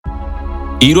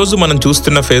ఈరోజు మనం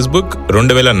చూస్తున్న ఫేస్బుక్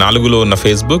 2004లో ఉన్న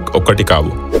ఫేస్బుక్ ఒక్కటి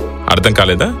కావు. అర్థం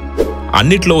కాలేదా?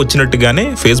 అన్నిట్లో వచ్చినట్టుగానే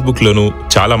ఫేస్బుక్లోనూ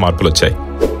చాలా మార్పులు వచ్చాయి.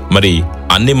 మరి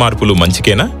అన్ని మార్పులు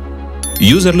మంచికేనా?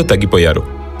 యూజర్లు తగ్గిపోయారు,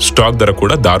 స్టాక్ ధర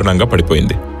కూడా దారుణంగా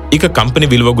పడిపోయింది. ఇక కంపెనీ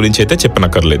విలువ గురించి అయితే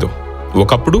చెప్పనక్కర్లేదు.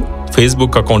 ఒకప్పుడు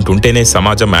ఫేస్బుక్ అకౌంట్ ఉంటేనే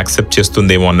సమాజం యాక్సెప్ట్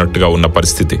చేస్తుందేమో అన్నట్టుగా ఉన్న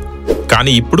పరిస్థితి.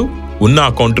 కానీ ఇప్పుడు ఉన్న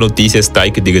అకౌంట్ను తీసే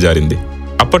స్థాయికి దిగజారింది.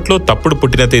 అప్పట్లో తప్పుడు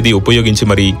పుట్టిన తేదీ ఉపయోగించి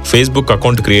మరీ ఫేస్బుక్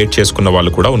అకౌంట్ క్రియేట్ చేసుకున్న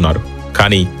వాళ్ళు కూడా ఉన్నారు.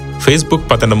 కానీ ఫేస్బుక్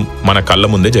పతనం మన కళ్ళ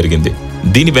ముందే జరిగింది.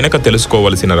 దీని వెనక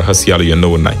తెలుసుకోవలసిన రహస్యాలు ఎన్నో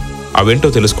ఉన్నాయి. అవేంటో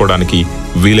తెలుసుకోవడానికి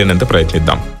వీలైనంత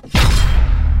ప్రయత్నిద్దాం.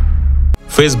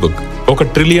 ఫేస్బుక్ ఒక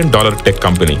 $1 ట్రిలియన్ టెక్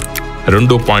కంపెనీ,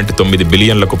 2.9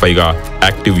 బిలియన్లకు పైగా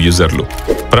యాక్టివ్ యూజర్లు,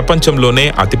 ప్రపంచంలోనే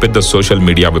అతిపెద్ద సోషల్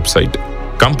మీడియా వెబ్సైట్.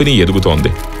 కంపెనీ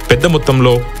ఎదుగుతోంది, పెద్ద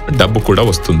మొత్తంలో డబ్బు కూడా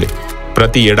వస్తుంది.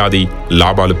 ప్రతి ఏడాది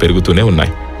లాభాలు పెరుగుతూనే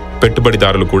ఉన్నాయి.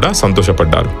 పెట్టుబడిదారులు కూడా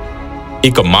సంతోషపడ్డారు.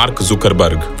 ఇక మార్క్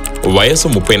జుకర్బర్గ్ వయసు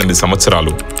 38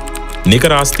 సంవత్సరాలు,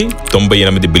 నికర ఆస్తి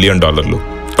 $98 బిలియన్,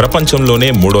 ప్రపంచంలోనే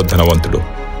 3వ ధనవంతుడు.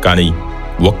 కానీ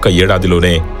ఒక్క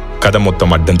ఏడాదిలోనే కథ మొత్తం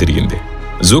అడ్డం తిరిగింది.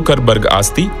 జుకర్బర్గ్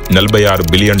ఆస్తి $46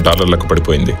 బిలియన్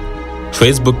పడిపోయింది.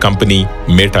 ఫేస్బుక్ కంపెనీ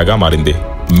మేటాగా మారింది.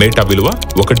 మేటా విలువ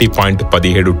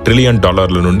 $1.17 ట్రిలియన్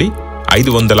నుండి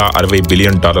 $560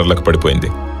 బిలియన్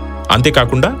పడిపోయింది.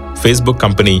 అంతేకాకుండా ఫేస్బుక్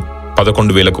కంపెనీ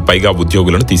 11,000కు పైగా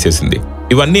ఉద్యోగులను తీసేసింది.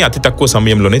 ఇవన్నీ అతి తక్కువ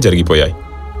సమయంలోనే జరిగిపోయాయి.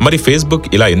 మరి ఫేస్బుక్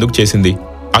ఇలా ఎందుకు చేసింది?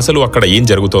 అసలు అక్కడ ఏం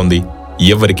జరుగుతోంది?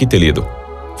 ఎవ్వరికీ తెలియదు.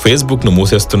 ఫేస్బుక్ను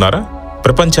మూసేస్తున్నారా?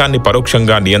 ప్రపంచాన్ని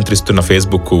పరోక్షంగా నియంత్రిస్తున్న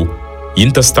ఫేస్బుక్కు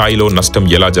ఇంత స్థాయిలో నష్టం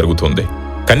ఎలా జరుగుతోంది?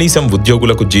 కనీసం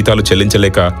ఉద్యోగులకు జీతాలు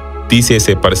చెల్లించలేక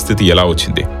తీసేసే పరిస్థితి ఎలా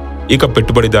వచ్చింది? ఇక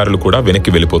పెట్టుబడిదారులు కూడా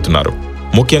వెనక్కి వెళ్ళిపోతున్నారు.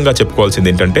 ముఖ్యంగా చెప్పుకోవాల్సింది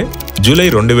ఏంటంటే, జూలై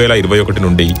 2021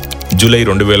 నుండి జూలై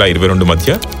 2022 మధ్య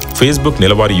ఫేస్బుక్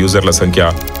నెలవారీ యూజర్ల సంఖ్య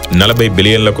 40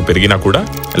 బిలియన్లకు పెరిగినా కూడా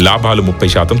లాభాలు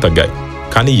 30% తగ్గాయి.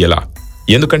 కానీ ఎలా?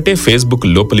 ఎందుకంటే ఫేస్బుక్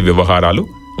లోపలి వ్యవహారాలు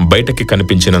బయటకి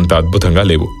కనిపించినంత అద్భుతంగా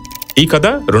లేవు. ఈ కథ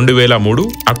 2003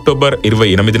 అక్టోబర్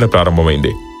 28న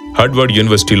ప్రారంభమైంది. హార్వర్డ్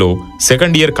యూనివర్సిటీలో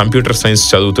సెకండ్ ఇయర్ కంప్యూటర్ సైన్స్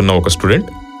చదువుతున్న ఒక స్టూడెంట్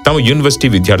తమ యూనివర్సిటీ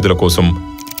విద్యార్థుల కోసం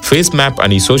ఫేస్ మ్యాప్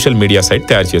అని సోషల్ మీడియా సైట్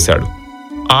తయారు చేశాడు.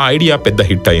 ఆ ఐడియా పెద్ద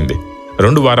హిట్ అయింది.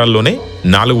 2 వారాల్లోనే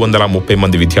 430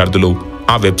 మంది విద్యార్థులు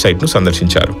ఆ వెబ్సైట్ను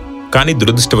సందర్శించారు. కానీ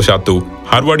దురదృష్టవశాత్తు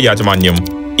హార్వర్డ్ యాజమాన్యం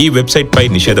ఈ వెబ్సైట్పై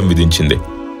నిషేధం విధించింది.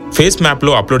 ఫేస్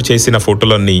మ్యాప్లో అప్లోడ్ చేసిన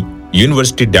ఫోటోలన్నీ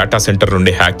యూనివర్సిటీ డేటా సెంటర్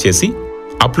నుండి హ్యాక్ చేసి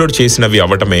అప్లోడ్ చేసినవి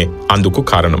అవటమే అందుకు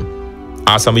కారణం.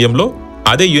 ఆ సమయంలో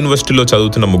అదే యూనివర్సిటీలో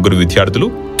చదువుతున్న 3 విద్యార్థులు,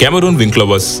 కెమెరూన్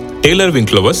వింక్లోవర్స్, టేలర్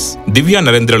వింక్లోవర్స్, దివ్యా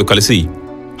నరేంద్రలు కలిసి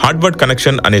హార్వర్డ్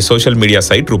కనెక్షన్ అనే సోషల్ మీడియా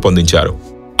సైట్ రూపొందించారు.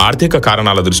 ఆర్థిక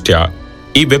కారణాల దృష్ట్యా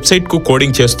ఈ వెబ్సైట్కు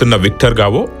కోడింగ్ చేస్తున్న విక్టర్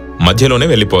గావో మధ్యలోనే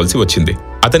వెళ్లిపోవాల్సి వచ్చింది.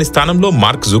 అతని స్థానంలో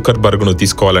మార్క్ జుకర్బర్గ్ను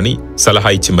తీసుకోవాలని సలహా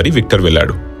ఇచ్చి మరీ విక్టర్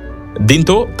వెళ్లాడు.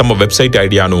 దీంతో తమ వెబ్సైట్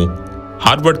ఐడియాను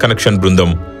హార్వర్డ్ కనెక్షన్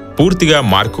బృందం పూర్తిగా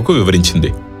మార్కుకు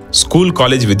వివరించింది. స్కూల్,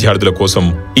 కాలేజ్ విద్యార్థుల కోసం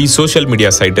ఈ సోషల్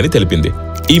మీడియా సైట్ అని తెలిపింది.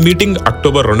 ఈ మీటింగ్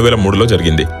అక్టోబర్ 2003లో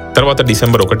జరిగింది. తర్వాత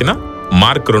డిసెంబర్ 1న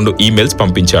మార్క్ 2 ఈమెయిల్స్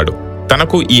పంపించాడు.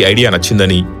 తనకు ఈ ఐడియా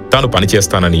నచ్చిందని, తాను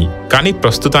పనిచేస్తానని, కానీ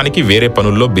ప్రస్తుతానికి వేరే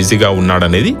పనుల్లో బిజీగా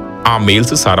ఉన్నాడనేది ఆ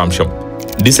మెయిల్స్ సారాంశం.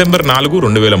 డిసెంబర్ 4,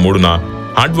 2003న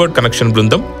హార్వర్డ్ కనెక్షన్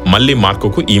బృందం మళ్లీ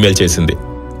మార్కుకు ఈమెయిల్ చేసింది.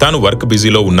 తాను వర్క్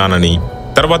బిజీలో ఉన్నానని,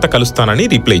 తర్వాత కలుస్తానని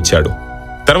రిప్లై ఇచ్చాడు.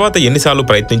 తర్వాత ఎన్నిసార్లు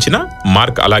ప్రయత్నించినా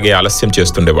మార్క్ అలాగే ఆలస్యం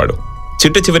చేస్తుండేవాడు.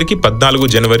 చిట్ట చివరికి 14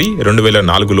 జనవరి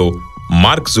 2004లో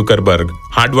మార్క్ జుకర్బర్గ్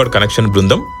హార్వర్డ్ కనెక్షన్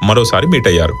బృందం మరోసారి మీట్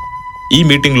అయ్యారు. ఈ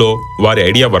మీటింగ్లో వారి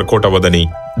ఐడియా వర్కౌట్ అవ్వదని,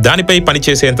 దానిపై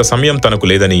పనిచేసేంత సమయం తనకు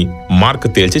లేదని మార్క్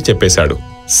తేల్చి చెప్పేశాడు.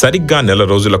 సరిగ్గా నెల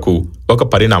రోజులకు ఒక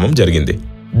పరిణామం జరిగింది.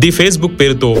 ది ఫేస్బుక్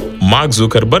పేరుతో మార్క్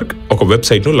జుకర్బర్గ్ ఒక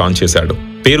వెబ్సైట్ను లాంచ్ చేశాడు.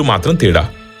 పేరు మాత్రం తేడా,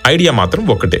 ఐడియా మాత్రం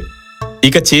ఒక్కటే.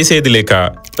 ఇక చేసేది లేక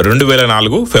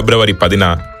 2004 ఫిబ్రవరి 10న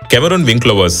కెమెరూన్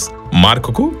వింక్లోవర్స్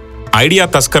మార్కుకు ఐడియా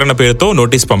తస్కరణ పేరుతో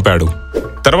నోటీస్ పంపాడు.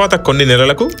 తర్వాత కొన్ని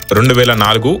నెలలకు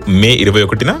 2004 మే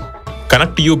 21న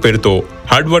కనెక్ట్ యూ పేరుతో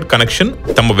హార్వర్డ్ కనెక్షన్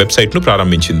తమ వెబ్సైట్ను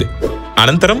ప్రారంభించింది.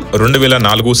 అనంతరం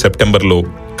 2004 సెప్టెంబర్లో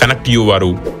కనెక్ట్ యూ వారు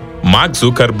మార్క్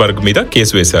జుకర్బర్గ్ మీద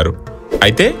కేసు వేశారు.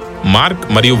 అయితే మార్క్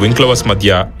మరియు వింక్లోవర్స్ మధ్య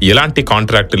ఎలాంటి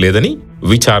కాంట్రాక్ట్ లేదని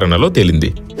విచారణలో తేలింది.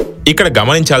 ఇక్కడ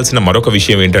గమనించాల్సిన మరొక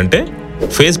విషయం ఏంటంటే,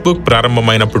 ఫేస్బుక్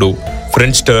ప్రారంభమైనప్పుడు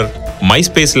ఫ్రెండ్స్టర్,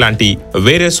 మైస్పేస్ లాంటి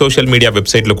వేరే సోషల్ మీడియా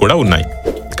వెబ్సైట్లు కూడా ఉన్నాయి.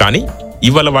 కానీ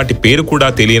ఇవాళ వాటి పేరు కూడా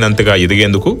తెలియనంతగా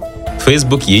ఎదిగేందుకు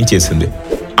ఫేస్బుక్ ఏం చేసింది?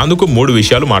 అందుకు 3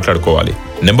 విషయాలు మాట్లాడుకోవాలి.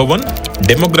 Number 1,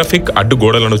 demographic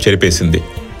అడ్డుగోడలను చెరిపేసింది.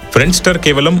 ఫ్రెండ్స్టర్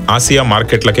కేవలం ఆసియా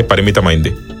మార్కెట్లకే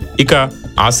పరిమితమైంది. ఇక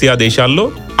ఆసియా దేశాల్లో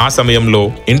ఆ సమయంలో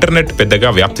ఇంటర్నెట్ పెద్దగా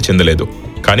వ్యాప్తి చెందలేదు.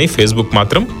 కానీ ఫేస్బుక్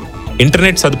మాత్రం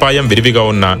ఇంటర్నెట్ సదుపాయం విరివిగా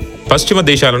ఉన్న పశ్చిమ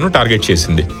దేశాలను టార్గెట్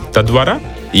చేసింది. తద్వారా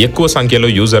ఎక్కువ సంఖ్యలో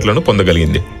యూజర్లను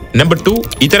పొందగలిగింది. నెంబర్ 2,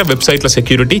 ఇతర వెబ్సైట్ల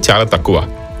సెక్యూరిటీ చాలా తక్కువ.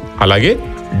 అలాగే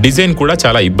డిజైన్ కూడా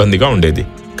చాలా ఇబ్బందిగా ఉండేది.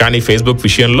 కానీ ఫేస్బుక్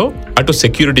విషయంలో అటు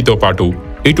సెక్యూరిటీతో పాటు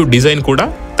ఇటు డిజైన్ కూడా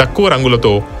తక్కువ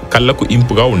రంగులతో కళ్లకు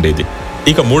ఇంపుగా ఉండేది.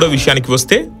 ఇక మూడో విషయానికి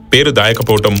వస్తే పేరు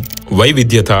దాయకపోవటం,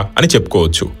 వైవిధ్యత అని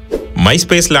చెప్పుకోవచ్చు.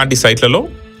 మైస్పేస్ లాంటి సైట్లలో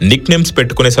నిక్ నేమ్స్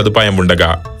పెట్టుకునే సదుపాయం ఉండగా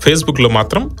ఫేస్బుక్లో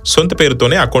మాత్రం సొంత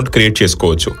పేరుతోనే అకౌంట్ క్రియేట్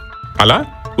చేసుకోవచ్చు. అలా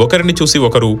ఒకరిని చూసి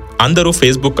ఒకరు అందరూ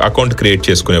ఫేస్బుక్ అకౌంట్ క్రియేట్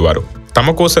చేసుకునేవారు.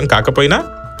 తమ కోసం కాకపోయినా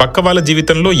పక్క వాళ్ళ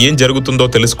జీవితంలో ఏం జరుగుతుందో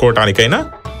తెలుసుకోవటానికైనా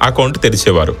అకౌంట్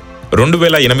తెరిచేవారు.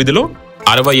 2008లో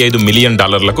 $65 million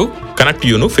connect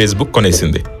యూను Facebook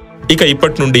కొనేసింది. ఇక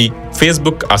ఇప్పటి నుండి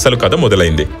ఫేస్బుక్ అసలు కథ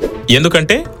మొదలైంది.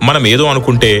 ఎందుకంటే మనం ఏదో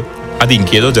అనుకుంటే అది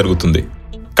ఇంకేదో జరుగుతుంది.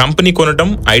 కంపెనీ కొనటం,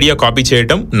 ఐడియా కాపీ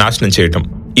చేయటం, నాశనం చేయటం,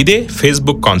 ఇదే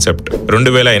ఫేస్బుక్ కాన్సెప్ట్.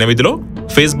 2008లో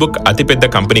ఫేస్బుక్ అతిపెద్ద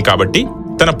కంపెనీ కాబట్టి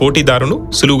తన పోటీదారును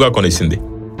సులువుగా కొనేసింది.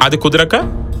 అది కుదరక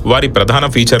వారి ప్రధాన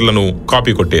ఫీచర్లను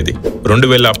కాపీ కొట్టేది.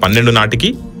 2012 నాటికి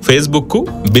ఫేస్బుక్కు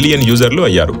బిలియన్ యూజర్లు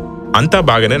అయ్యారు. అంతా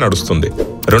బాగానే నడుస్తుంది.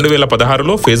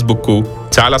 2016లో ఫేస్బుక్కు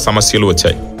చాలా సమస్యలు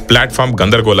వచ్చాయి. ప్లాట్ఫామ్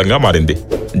గందరగోళంగా మారింది.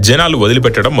 జనాలు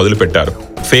వదిలిపెట్టడం మొదలుపెట్టారు.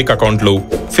 ఫేక్ అకౌంట్లు,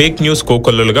 ఫేక్ న్యూస్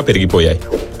కోకొల్లలుగా పెరిగిపోయాయి.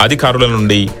 అధికారుల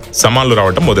నుండి సమాన్లు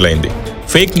రావటం మొదలైంది.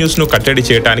 ఫేక్ న్యూస్ను కట్టడి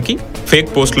చేయడానికి ఫేక్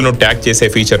పోస్టులను ట్యాగ్ చేసే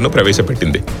ఫీచర్ను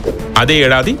ప్రవేశపెట్టింది. అదే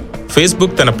ఏడాది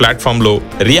ఫేస్బుక్ తన ప్లాట్ఫామ్లో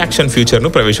రియాక్షన్ ఫీచర్ను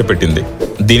ప్రవేశపెట్టింది.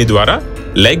 దీని ద్వారా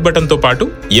లైక్ బటన్తో పాటు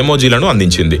ఎమోజీలను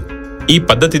అందించింది. ఈ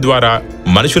పద్ధతి ద్వారా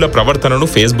మనుషుల ప్రవర్తనను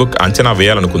ఫేస్బుక్ అంచనా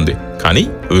వేయాలనుకుంది, కానీ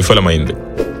విఫలమైంది.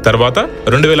 తర్వాత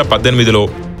 2018లో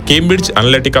కేంబ్రిడ్జ్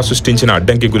అనలిటికా సృష్టించిన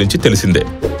అడ్డంకి గురించి తెలిసిందే.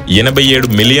 87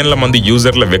 మిలియన్ల మంది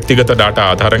యూజర్ల వ్యక్తిగత డేటా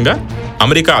ఆధారంగా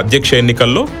అమెరికా అధ్యక్ష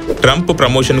ఎన్నికల్లో ట్రంప్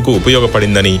ప్రమోషన్కు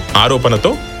ఉపయోగపడిందని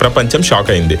ఆరోపణతో ప్రపంచం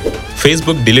షాక్ అయింది.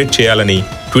 ఫేస్బుక్ డిలీట్ చేయాలని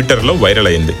ట్విట్టర్లో వైరల్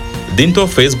అయింది. దీంతో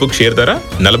ఫేస్బుక్ షేర్ ధర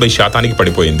 40%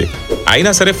 పడిపోయింది.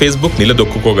 అయినా సరే ఫేస్బుక్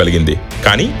నిలదొక్కుకోగలిగింది.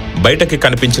 కానీ బయటకి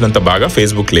కనిపించినంత బాగా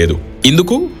ఫేస్బుక్ లేదు.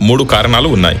 ఇందుకు 3 కారణాలు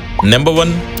ఉన్నాయి. నెంబర్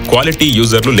 1, క్వాలిటీ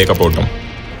యూజర్లు లేకపోవటం.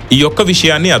 ఈ ఒక్క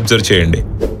విషయాన్ని అబ్జర్వ్ చేయండి.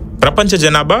 ప్రపంచ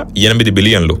జనాభా 8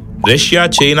 బిలియన్లు. Russia,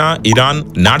 China, Iran,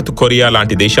 north Korea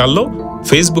లాంటి దేశాల్లో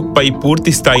ఫేస్బుక్ పై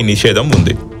పూర్తి స్థాయి నిషేధం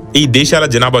ఉంది. ఈ దేశాల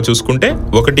జనాభా చూసుకుంటే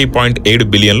 1.7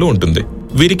 బిలియన్లు ఉంటుంది.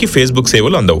 వీరికి ఫేస్బుక్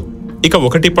సేవలు అందవు. ఇక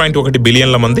 1.1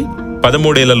 బిలియన్ల మంది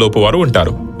 13 ఏళ్ల లోపు వారు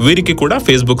ఉంటారు. వీరికి కూడా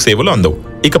ఫేస్బుక్ సేవలు అందవు.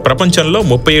 ఇక ప్రపంచంలో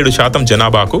 37%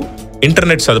 జనాభాకు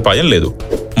ఇంటర్నెట్ సదుపాయం లేదు.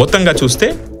 మొత్తంగా చూస్తే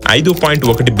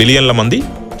 5.1 బిలియన్ల మంది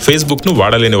ఫేస్బుక్ను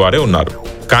వాడలేని వారే ఉన్నారు.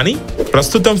 కానీ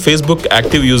ప్రస్తుతం ఫేస్బుక్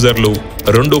యాక్టివ్ యూజర్లు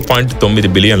 2.9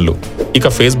 బిలియన్లు. ఇక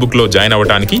ఫేస్బుక్లో జాయిన్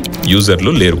అవ్వడానికి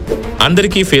యూజర్లు లేరు.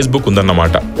 అందరికీ ఫేస్బుక్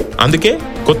ఉందన్నమాట. అందుకే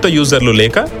కొత్త యూజర్లు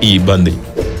లేక ఈ ఇబ్బంది.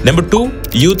 నెంబర్ 2,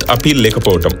 యూత్ అపీల్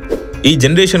లేకపోవటం. ఈ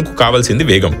జనరేషన్కు కావాల్సింది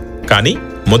వేగం. కానీ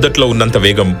మొదట్లో ఉన్నంత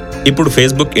వేగం ఇప్పుడు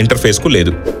ఫేస్బుక్ ఇంటర్ఫేస్కు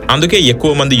లేదు. అందుకే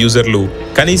ఎక్కువ మంది యూజర్లు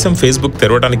కనీసం ఫేస్బుక్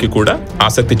తెరవడానికి కూడా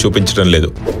ఆసక్తి చూపించడం లేదు.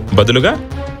 బదులుగా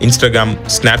ఇన్స్టాగ్రామ్,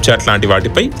 స్నాప్చాట్ లాంటి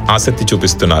వాటిపై ఆసక్తి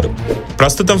చూపిస్తున్నారు.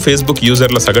 ప్రస్తుతం ఫేస్బుక్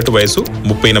యూజర్ల సగటు వయసు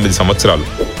 38 సంవత్సరాలు.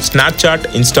 స్నాప్చాట్,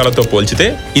 ఇన్స్టాలతో పోల్చితే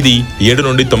ఇది 7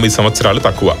 నుండి 9 సంవత్సరాలు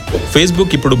తక్కువ.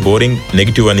 ఫేస్బుక్ ఇప్పుడు బోరింగ్,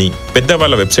 నెగిటివ్ అని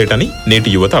పెద్దవాళ్ల వెబ్సైట్ అని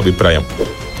నేటి యువత అభిప్రాయం.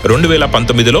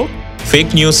 2019లో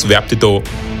ఫేక్ న్యూస్ వ్యాప్తితో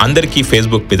అందరికీ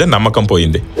ఫేస్బుక్ మీద నమ్మకం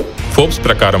పోయింది. ఫోర్బ్స్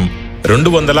ప్రకారం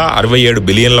 267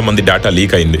 బిలియన్ల మంది డేటా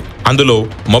లీక్ అయింది. అందులో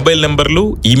మొబైల్ నెంబర్లు,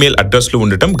 ఈమెయిల్ అడ్రస్లు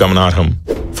ఉండటం గమనార్హం.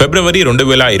 ఫిబ్రవరి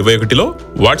 2021లో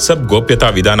వాట్సాప్ గోప్యతా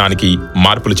విధానానికి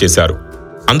మార్పులు చేశారు.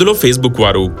 అందులో ఫేస్బుక్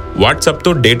వారు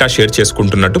వాట్సాప్తో డేటా షేర్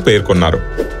చేసుకుంటున్నట్టు పేర్కొన్నారు.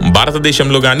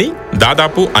 భారతదేశంలో గానీ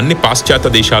దాదాపు అన్ని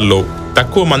పాశ్చాత్య దేశాల్లో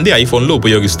తక్కువ మంది ఐఫోన్లు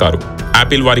ఉపయోగిస్తారు.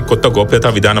 యాపిల్ వారి కొత్త గోప్యతా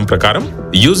విధానం ప్రకారం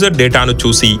యూజర్ డేటాను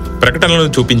చూసి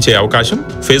ప్రకటనలను చూపించే అవకాశం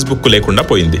ఫేస్బుక్ లేకుండా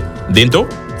పోయింది. దీంతో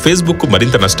ఫేస్బుక్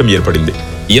మరింత నష్టం ఏర్పడింది.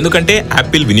 ఎందుకంటే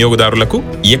యాపిల్ వినియోగదారులకు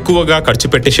ఎక్కువగా ఖర్చు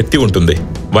పెట్టే శక్తి ఉంటుంది.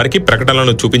 వారికి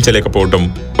ప్రకటనలను చూపించలేకపోవడం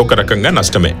ఒక రకంగా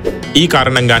నష్టమే. ఈ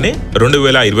కారణంగానే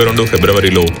 2022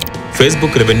 ఫిబ్రవరిలో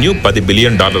ఫేస్బుక్ రెవెన్యూ $10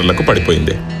 బిలియన్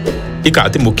పడిపోయింది. ఇక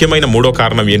అతి ముఖ్యమైన మూడో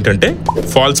కారణం ఏంటంటే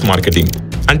ఫాల్స్ మార్కెటింగ్.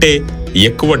 అంటే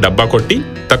ఎక్కువ డబ్బా కొట్టి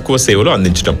తక్కువ సేవలు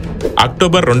అందించడం.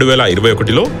 అక్టోబర్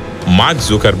 2021లో మార్క్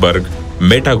జుకర్బర్గ్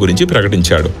మెటా గురించి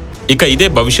ప్రకటించాడు. ఇక ఇదే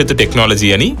భవిష్యత్తు టెక్నాలజీ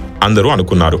అని అందరూ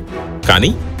అనుకున్నారు.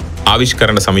 కానీ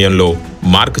ఆవిష్కరణ సమయంలో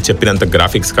మార్క్ చెప్పినంత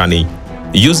గ్రాఫిక్స్ కానీ,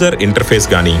 యూజర్ ఇంటర్ఫేస్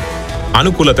కానీ,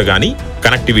 అనుకూలత కానీ,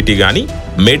 కనెక్టివిటీ కానీ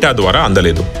మెటా ద్వారా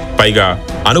అందలేదు. పైగా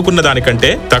అనుకున్న దానికంటే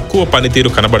తక్కువ పనితీరు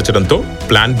కనబరచడంతో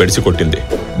ప్లాన్ బెడిసికొట్టింది.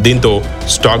 దీంతో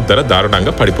స్టాక్ ధర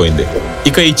దారుణంగా పడిపోయింది.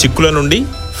 ఇక ఈ చిక్కుల నుండి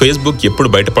ఫేస్బుక్ ఎప్పుడు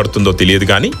బయటపడుతుందో తెలియదు.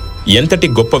 కానీ ఎంతటి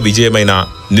గొప్ప విజయమైనా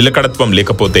నిలకడత్వం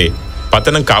లేకపోతే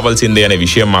పతనం కావాల్సిందే అనే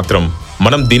విషయం మాత్రం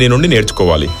మనం దీని నుండి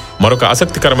నేర్చుకోవాలి. మరొక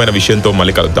ఆసక్తికరమైన విషయంతో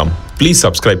మళ్ళీ కలుద్దాం. Please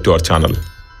subscribe to our channel.